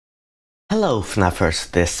Hello FNAFers,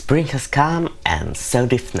 the spring has come and so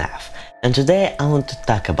did FNAF, and today I want to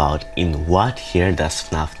talk about in what year does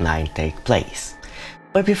FNAF 9 take place.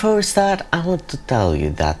 But before we start, I want to tell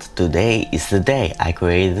you that today is the day I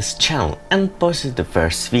created this channel and posted the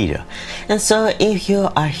first video, and so if you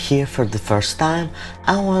are here for the first time,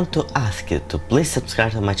 I want to ask you to please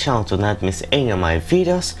subscribe to my channel to not miss any of my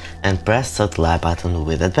videos and press that like button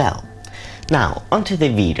with that bell. Now, onto the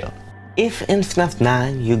video. If in FNAF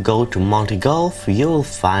 9 you go to Monty Golf, you will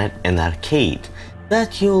find an arcade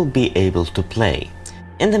that you will be able to play.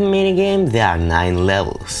 In the minigame there are 9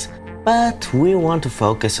 levels, but we want to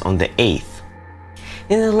focus on the 8th.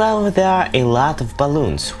 In the level there are a lot of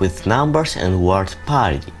balloons with numbers and word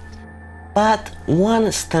party, but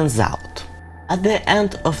one stands out. At the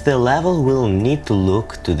end of the level we'll need to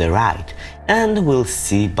look to the right and we'll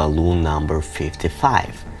see balloon number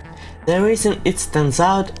 55. The reason it stands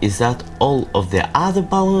out is that all of the other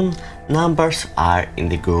balloon numbers are in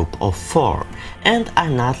the group of 4 and are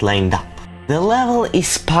not lined up. The level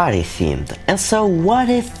is party themed, and so what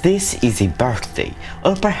if this is a birthday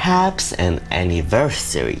or perhaps an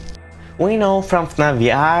anniversary? We know from FNAF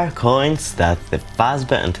VR coins that the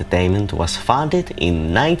Fazbear Entertainment was founded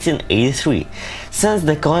in 1983, since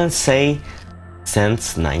the coins say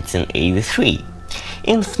since 1983.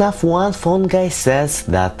 In FNAF 1, Phone Guy says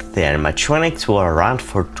that the animatronics were around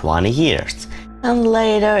for 20 years, and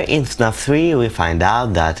later in FNAF 3 we find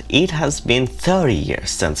out that it has been 30 years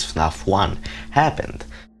since FNAF 1 happened.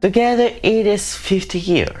 Together it is 50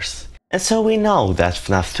 years. And so we know that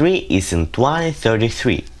FNAF 3 is in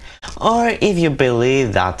 2033. Or if you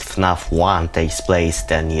believe that FNAF 1 takes place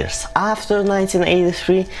 10 years after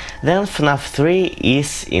 1983, then FNAF 3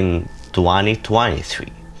 is in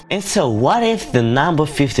 2023. And so what if the number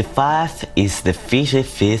 55 is the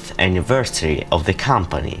 55th anniversary of the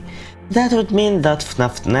company? That would mean that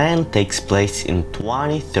FNAF 9 takes place in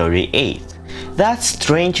 2038. That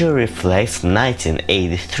strangely reflects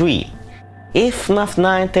 1983. If FNAF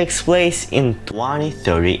 9 takes place in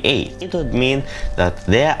 2038, it would mean that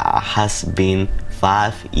there has been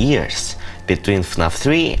 5 years between FNAF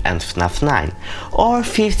 3 and FNAF 9, or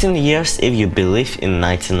 15 years if you believe in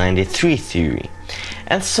 1993 theory.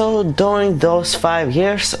 And so during those 5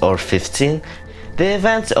 years or 15, the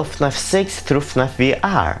events of FNAF 6 through FNAF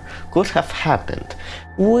VR could have happened,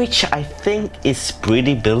 which I think is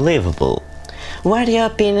pretty believable. Write your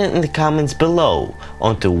opinion in the comments below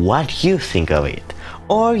onto what you think of it,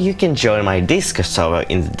 or you can join my Discord server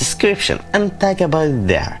in the description and talk about it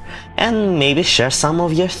there, and maybe share some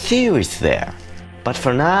of your theories there. But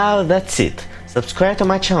for now, that's it. Subscribe to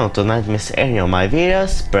my channel to not miss any of my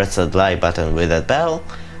videos, press that like button with that bell,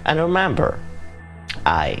 and remember,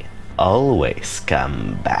 I always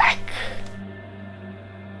come back.